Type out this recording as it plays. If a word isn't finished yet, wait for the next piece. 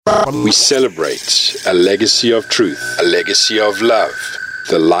We celebrate a legacy of truth, a legacy of love,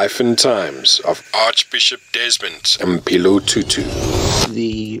 the life and times of Archbishop Desmond Mpilo Tutu.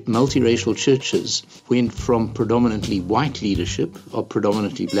 The multiracial churches went from predominantly white leadership of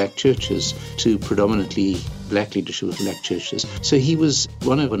predominantly black churches to predominantly black leadership of black churches. So he was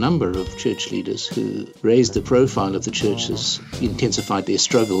one of a number of church leaders who raised the profile of the churches, intensified their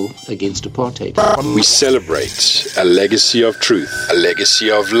struggle against apartheid. We celebrate a legacy of truth, a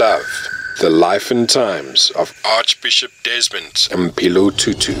legacy of love, the life and times of Archbishop Desmond Mpilo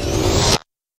Tutu.